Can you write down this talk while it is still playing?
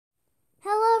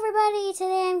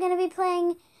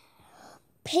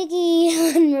Piggy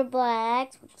on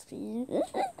Roblox.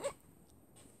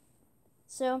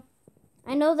 So,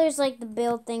 I know there's like the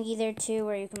build thingy there too,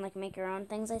 where you can like make your own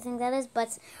things. I think that is,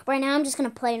 but right now I'm just gonna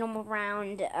play normal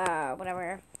round,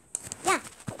 whatever. Yeah.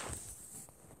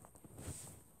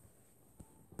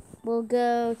 We'll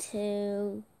go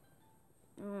to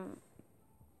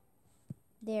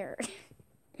there.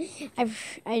 I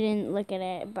didn't look at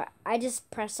it, but I just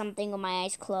pressed something with my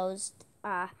eyes closed.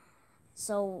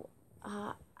 So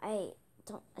I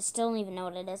still don't even know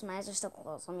what it is. My eyes are still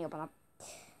closed. Let me open up.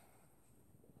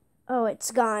 Oh,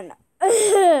 it's gone.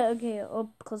 Okay,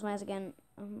 I'll close my eyes again.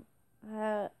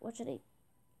 What should I?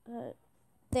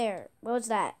 There. What was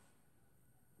that?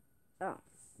 Oh,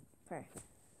 sorry.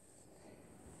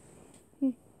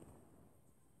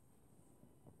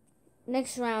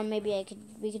 Next round, maybe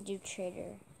we could do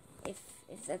trader, if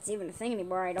that's even a thing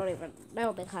anymore. I don't even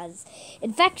know because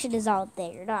infection is out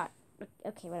there. Not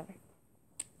okay. Whatever.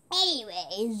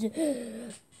 Anyways,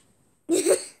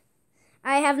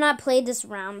 I have not played this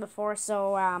round before,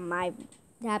 so I'm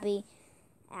happy.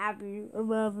 I've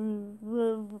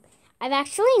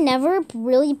actually never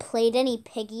really played any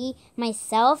Piggy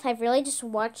myself. I've really just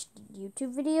watched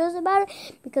YouTube videos about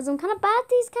it because I'm kind of bad at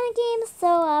these kind of games.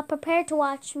 So prepare to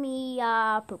watch me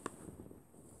poop.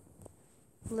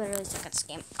 Literally suck at this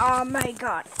game. Oh my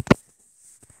god.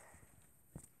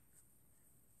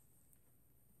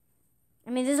 I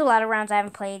mean, there's a lot of rounds I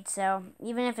haven't played, so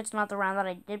even if it's not the round that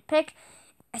I did pick,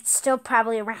 it's still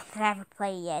probably a round that I haven't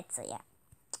played yet. So yeah.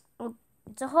 Oh,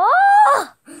 it's a hole!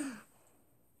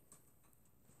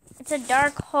 It's a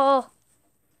dark hole.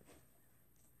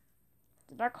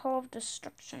 The dark hole of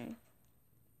destruction.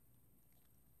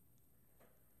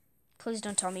 Please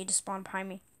don't tell me to spawn behind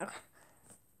me. Okay.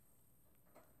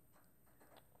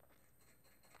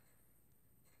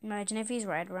 Imagine if he's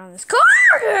right around this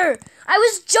corner! I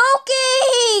was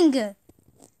joking!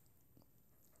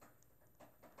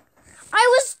 I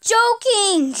was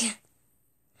joking!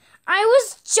 I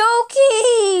was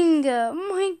joking! Oh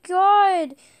my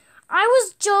god. I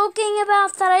was joking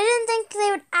about that. I didn't think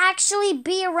they would actually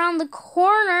be around the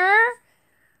corner.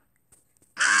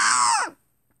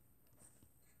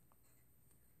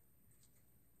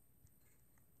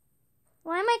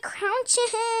 Why am I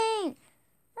crouching?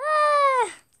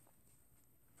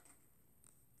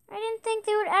 I didn't think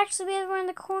they would actually be around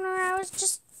the corner. I was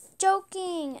just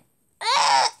joking.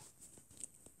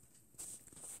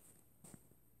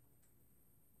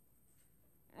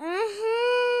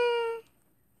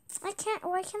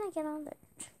 Why can't I get on there?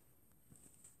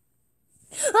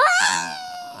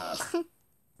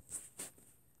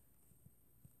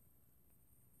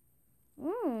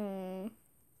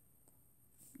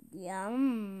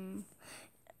 Yum.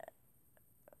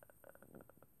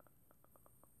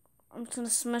 I'm just gonna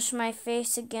smush my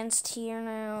face against here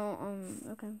now.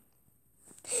 Okay.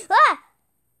 Ah!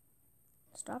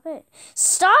 Stop it.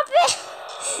 Stop it!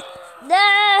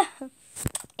 No!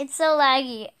 It's so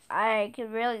laggy. I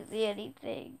can barely see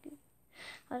anything.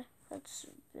 Let's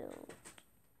build.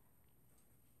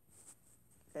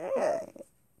 Okay.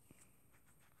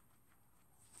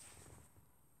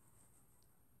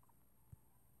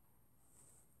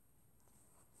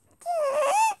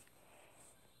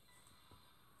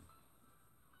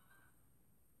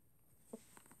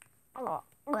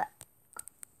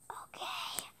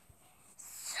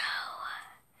 So,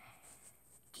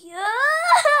 yeah.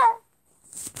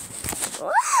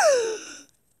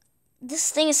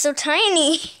 This thing is so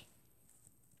tiny.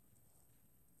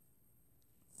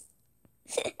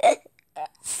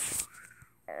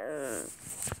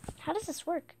 How does this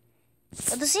work?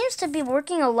 Well, this seems to be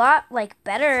working a lot like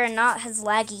better and not as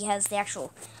laggy as the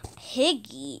actual pig.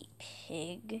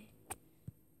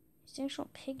 It's the actual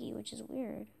piggy, which is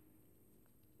weird.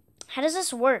 How does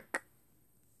this work?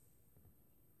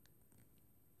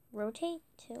 Rotate,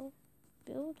 tilt,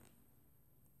 build.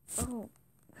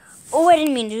 Oh, I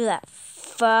didn't mean to do that.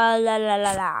 Fa la la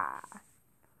la la.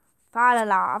 Fa la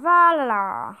la, fa la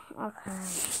la. Okay.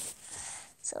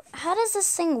 So, how does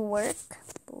this thing work?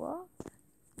 Block.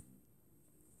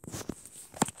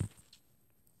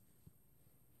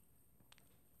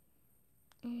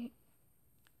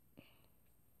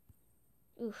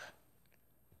 Oof.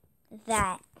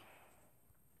 That.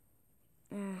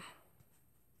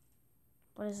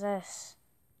 What is this?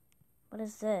 What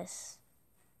is this?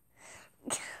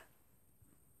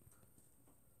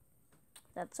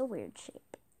 That's a weird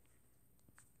shape.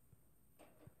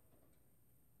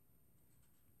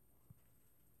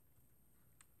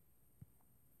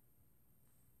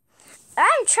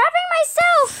 I'm trapping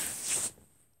myself!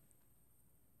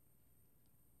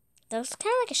 That was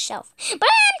kind of like a shelf. But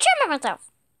I'm trapping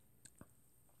myself!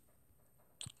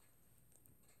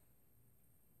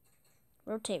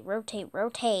 Rotate, rotate,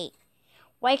 rotate.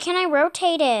 Why can't I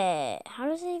rotate it? How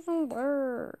does it even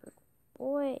work?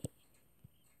 Boy.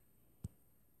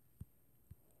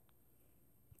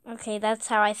 Okay, that's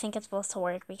how I think it's supposed to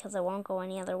work because it won't go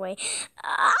any other way.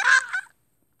 Ah!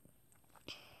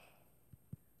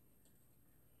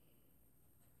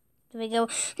 Do we go?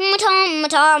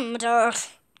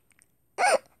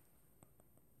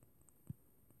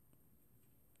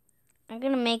 I'm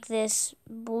gonna make this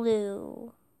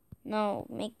blue. No,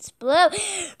 make this blue.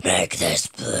 Make this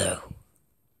blue.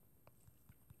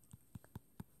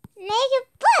 Make it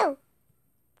blue.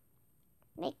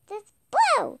 Make this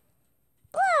blue.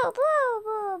 Blue, blue,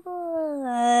 blue,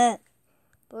 blue.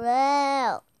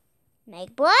 Blue.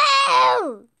 Make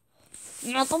blue.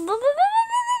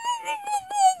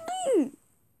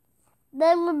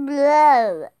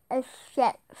 Blue. I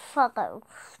said fucking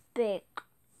speak.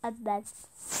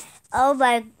 Oh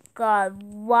my god,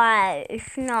 why?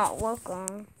 It's not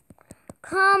working.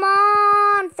 Come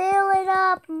on, fill it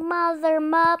up, mother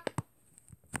mup.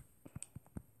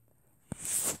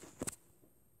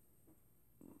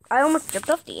 I almost jumped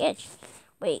off the edge.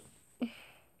 Wait.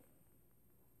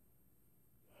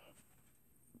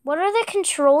 What are the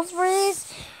controls for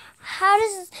this? How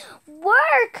does this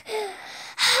work?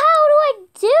 How do I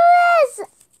do this?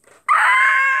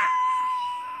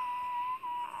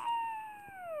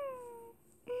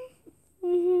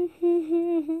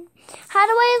 How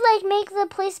do I make the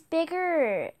place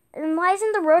bigger? And why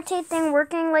isn't the rotate thing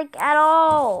working at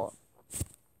all?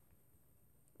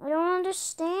 I don't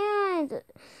understand.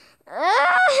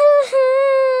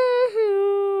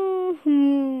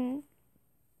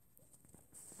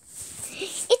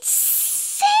 It's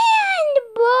sand,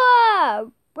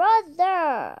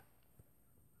 brother.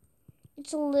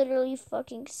 It's literally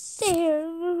fucking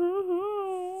sand.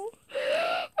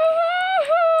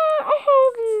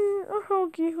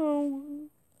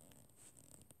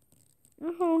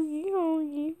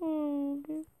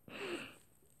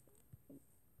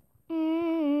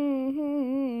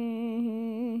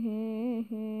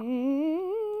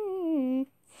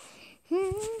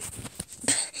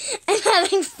 I'm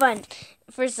having fun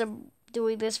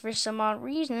doing this for some odd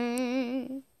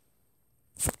reason.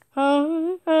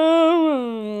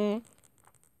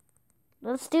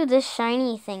 Let's do this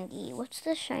shiny thingy. What's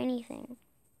the shiny thing?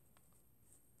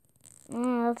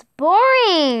 Oh, that's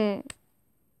boring.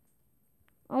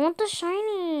 I want the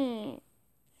shiny.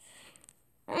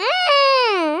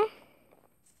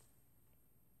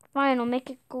 Fine, I'll make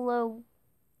it glow.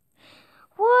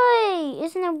 Why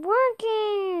isn't it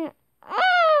working?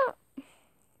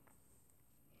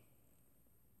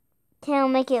 Okay, I'll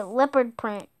make it leopard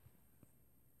print.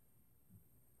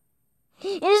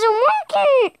 It isn't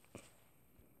working.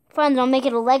 Fine, then I'll make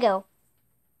it a Lego.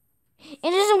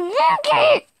 It isn't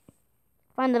working.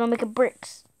 Fine, then I'll make it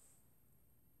bricks.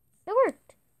 It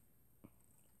worked.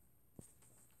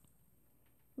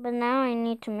 But now I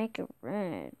need to make it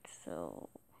red, so...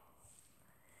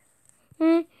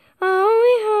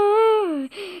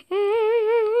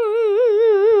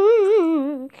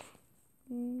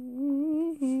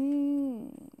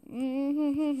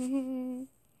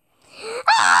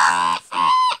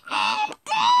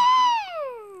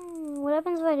 What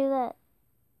happens if I do that?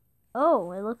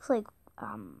 Oh, it looks like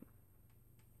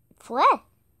flesh.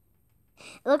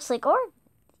 It looks like orb.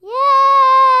 Yay!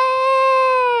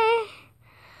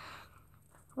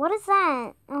 What is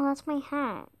that? Oh, that's my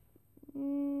hat. Ah!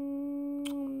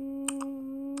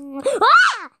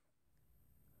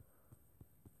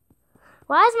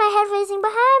 Why is my head facing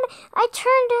behind me? I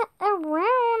turned it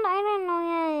around. I didn't know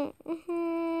yet.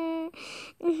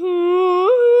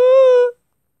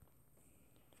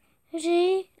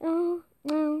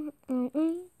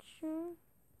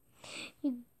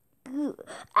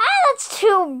 That's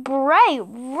too bright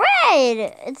red.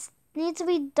 It needs to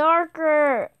be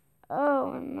darker.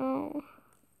 Oh no.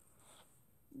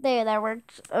 There, that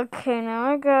worked. Okay,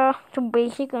 now I go to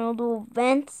basic and I'll do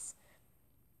events.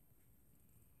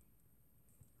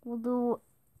 We'll do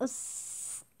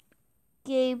escape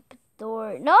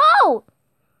door. No!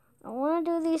 I want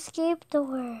to do the escape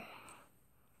door.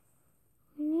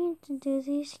 We need to do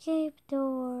the escape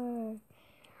door.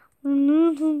 We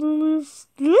need to do the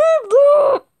escape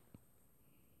door.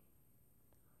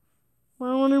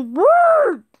 Why won't it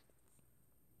work?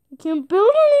 I can't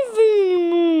build anything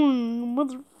anymore,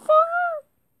 motherfucker.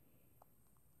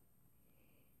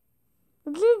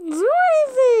 I can't do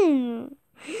anything.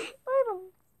 I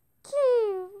don't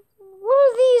care. What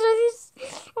are these? I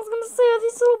was gonna say, are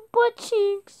these little butt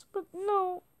cheeks? But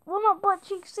no. Well, not butt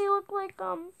cheeks. They look like,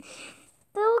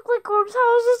 they look like orbs.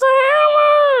 How is this a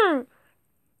hammer?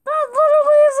 That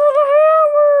literally isn't a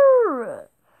hammer. meteor.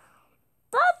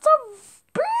 That's a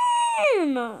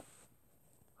bean.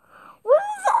 What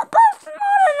is that? That's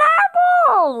not an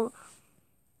apple.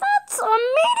 That's a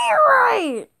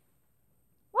meteorite.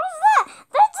 What is that?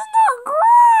 That's not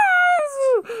grass.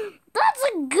 That's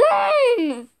a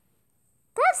gun.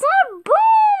 That's not a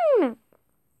bone.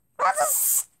 That's a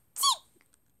stick.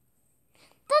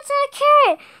 That's not a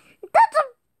carrot. That's a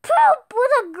poop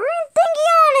with a green thingy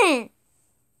on it.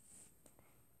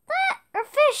 That, or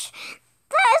fish.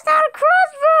 That is not a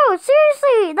crossbow.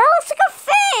 Seriously, that looks like a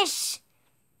fish.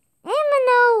 Ammo,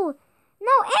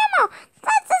 no ammo.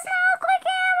 That does not look like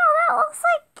ammo. That looks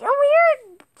like a weird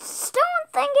stone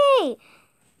thingy.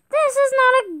 This is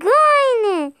not a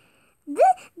gun.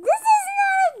 This is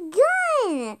not a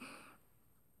gun.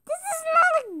 This is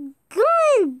not a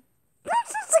gun. This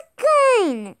is a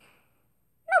gun.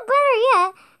 No, better yet,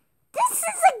 this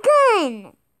is a gun.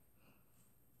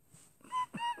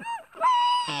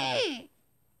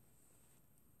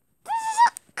 This is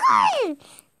a gun.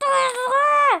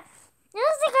 It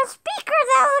looks like a speaker.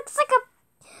 That looks like a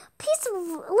piece of,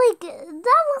 like,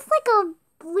 that looks like a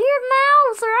weird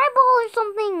mouse or eyeball or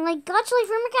something. Like, actually,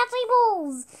 from a cat's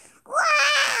eyeballs.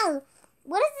 Wow!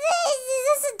 What is this? Is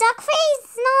this a duck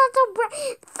face? No, it's a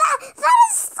that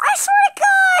is, I swear to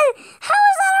God! How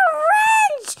is that a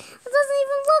wrench? It doesn't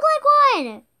even look like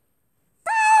one.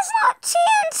 That is not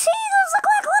TNT. Those look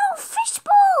like little fish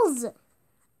balls.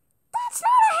 That's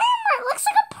not a hammer. It looks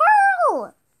like a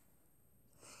pearl.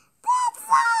 That's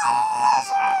not.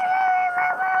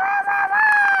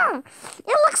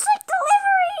 It looks like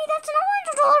delivery. That's an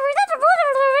orange delivery. That's a blue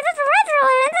delivery. That's a red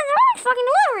delivery. That's an orange fucking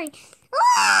delivery.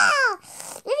 Ah!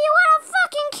 If you want a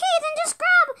fucking key, then just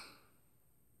grab.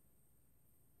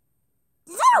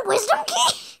 Is that a wisdom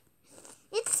key?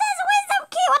 It says wisdom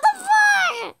key. What the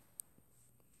fuck?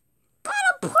 Got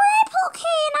a purple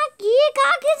key and a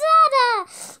gigagazada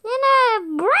and a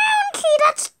brown key.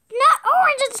 That's not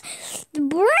orange. It's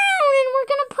brown, and we're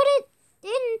gonna put it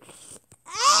in.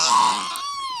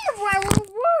 Why won't it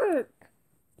work?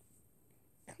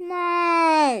 Come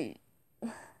on.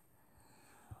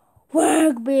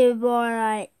 Work before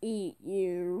I eat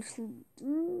you.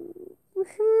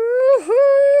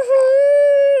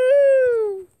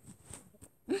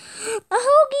 A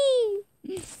hoagie.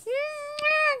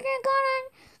 I got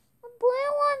a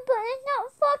blue one, but it's not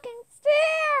fucking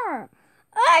fair.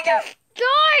 I just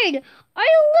died. I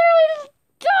literally just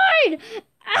died.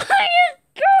 I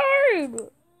just died.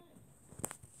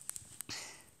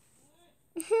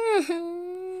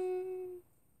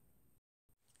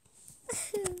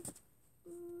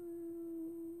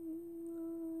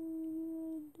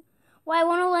 Why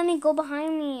won't it let me go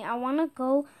behind me? I want to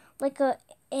go like a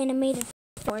animated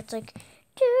where it's like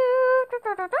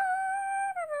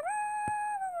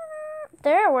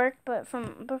there it worked, but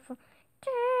from like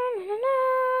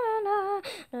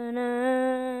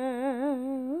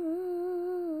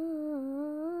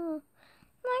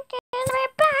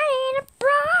everybody in a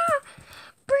bra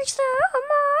breaks the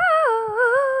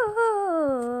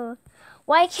more.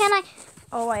 Why can't I?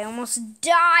 Oh, I almost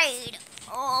died.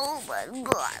 Oh my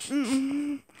God.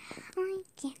 I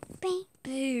can't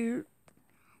baby.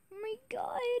 Oh my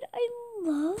God, I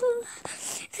love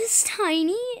this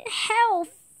tiny house.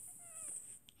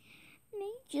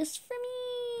 Made just for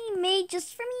me. Made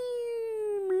just for me.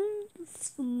 Made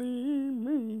just for me.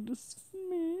 Made just for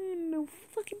me. No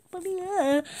fucking funny.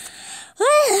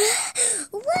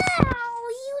 Wow,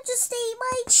 you just ate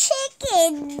my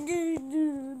chicken.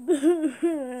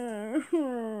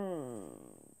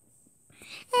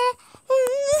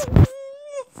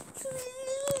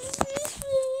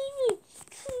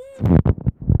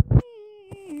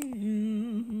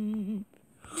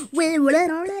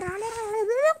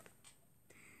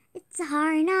 It's a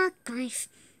hard knock life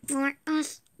for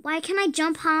us. Why can't I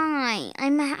jump high?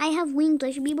 I have wings.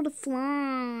 I should be able to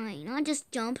fly, not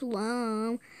just jump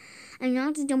low. I'm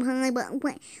not to jump high, but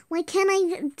why can't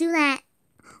I do that?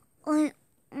 Oh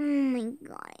my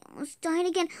God, I almost died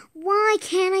again. Why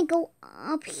can't I go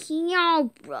up here? I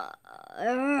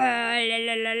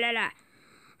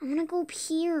want to go up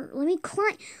here. Let me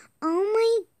climb. Oh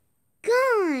my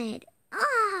God.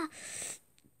 Ah.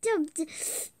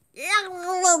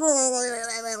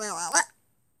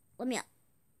 Let me up.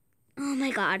 Oh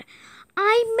my God.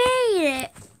 I made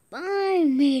it. I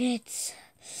made it.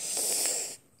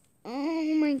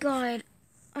 Oh my God.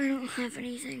 I don't have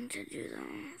anything to do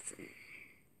though.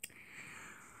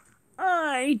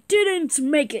 I didn't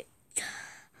make it.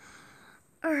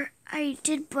 Or I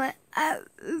did, but oh,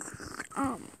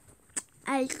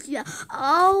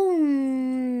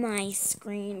 my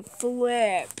screen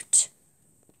flipped.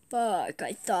 Fuck,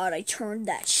 I thought I turned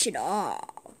that shit off.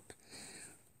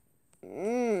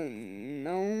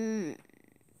 No.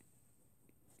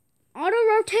 Auto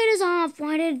rotate is off.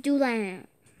 Why did it do that?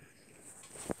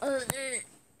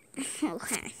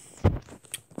 Okay.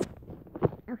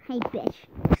 Okay, bitch.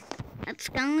 Let's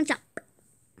go jump.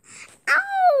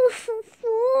 Ow!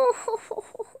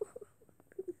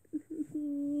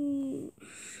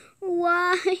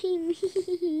 Why me?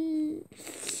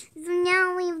 So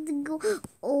now we have to go.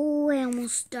 Oh, I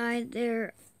almost died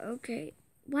there. Okay.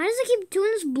 Why does it keep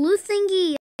doing this blue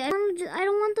thingy? I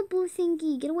don't want the blue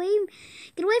thingy. Get away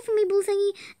from me, blue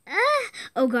thingy. Ah!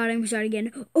 Oh God, I almost died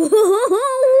again.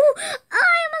 Oh,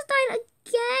 I almost died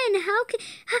again.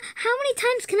 How many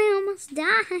times can I almost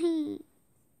die?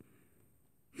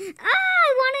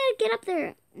 I wanted to get up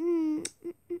there.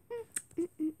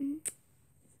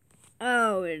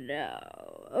 Oh no.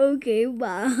 Okay,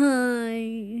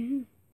 bye.